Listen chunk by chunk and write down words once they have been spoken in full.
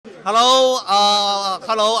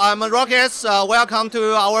Hello, I'm Rockets. Welcome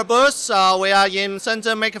to our booth. We are in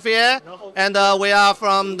Shenzhen Maker Faire, and we are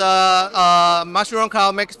from the Mushroom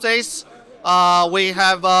Cloud Makerspace. We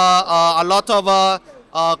have a lot of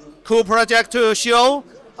cool projects to show.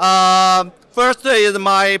 First is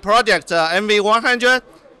my project, MV100,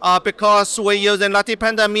 because we're using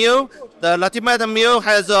LattePanda Mu. The LattePanda Mu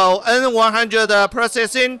has N100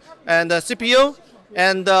 processing and CPU.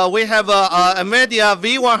 And we have a NVIDIA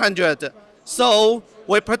V100. So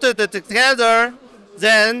we put it together,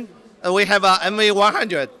 then we have a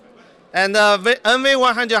MV100. And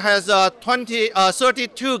MV100 has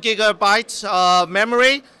 32 gigabytes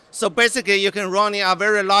memory. So basically you can run in a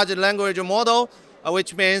very large language model,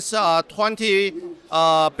 which means 20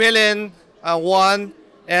 billion one.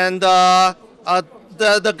 And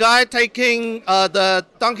the guy taking the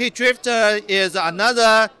Donkey Drifter is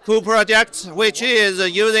another cool project, which is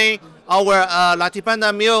using our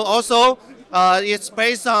LattePanda Mu also. It's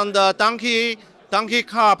based on the Donkey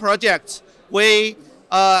Car project. We're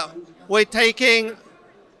taking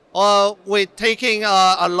a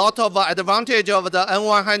lot of advantage of the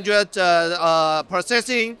N100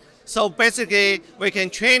 processing. So basically, we can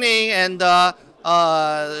training and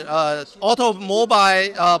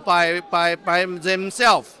automobile by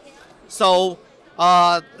themselves. So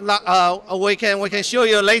we can show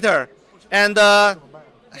you later. And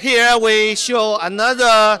here we show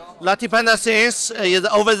another LattePanda things is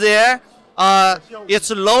over there. It's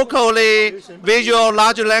locally visual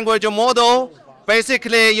large language model.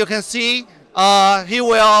 Basically, you can see he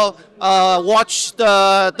will watch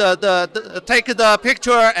take the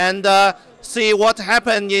picture and see what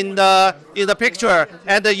happened in the picture,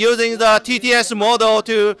 and using the TTS model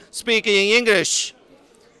to speak in English.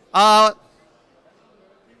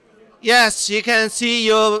 Yes, you can see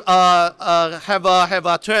you have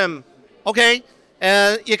a term. Okay,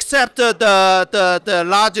 and except the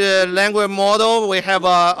large language model, we have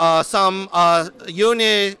some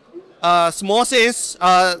small things.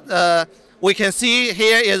 We can see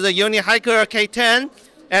here is the Unihiker K10,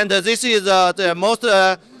 and this is the most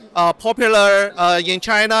popular in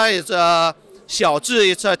China is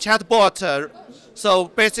Xiaozhi. It's a chatbot. So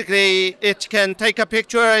basically, it can take a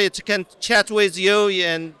picture. It can chat with you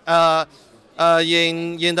in the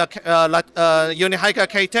Unihiker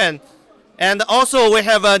K10. And also, we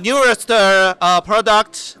have a newest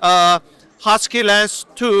product, Huskylens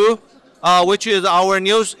 2, which is our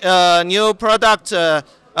new product.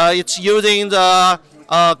 It's using the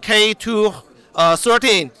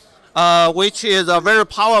K10, which is a very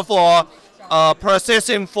powerful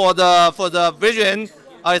processing for the vision.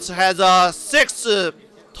 It has 6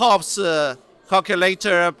 TOPS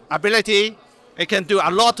calculator ability. It can do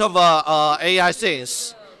a lot of AI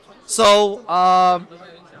things. So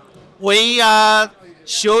we are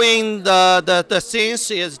showing the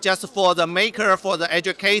things is just for the maker, for the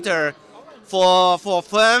educator, for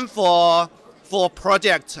fun, for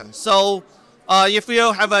project. So if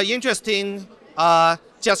you have an interesting,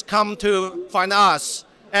 just come to find us.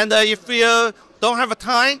 And if you don't have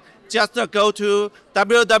time, just go to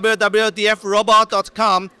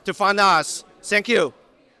www.DFRobot.com to find us. Thank you.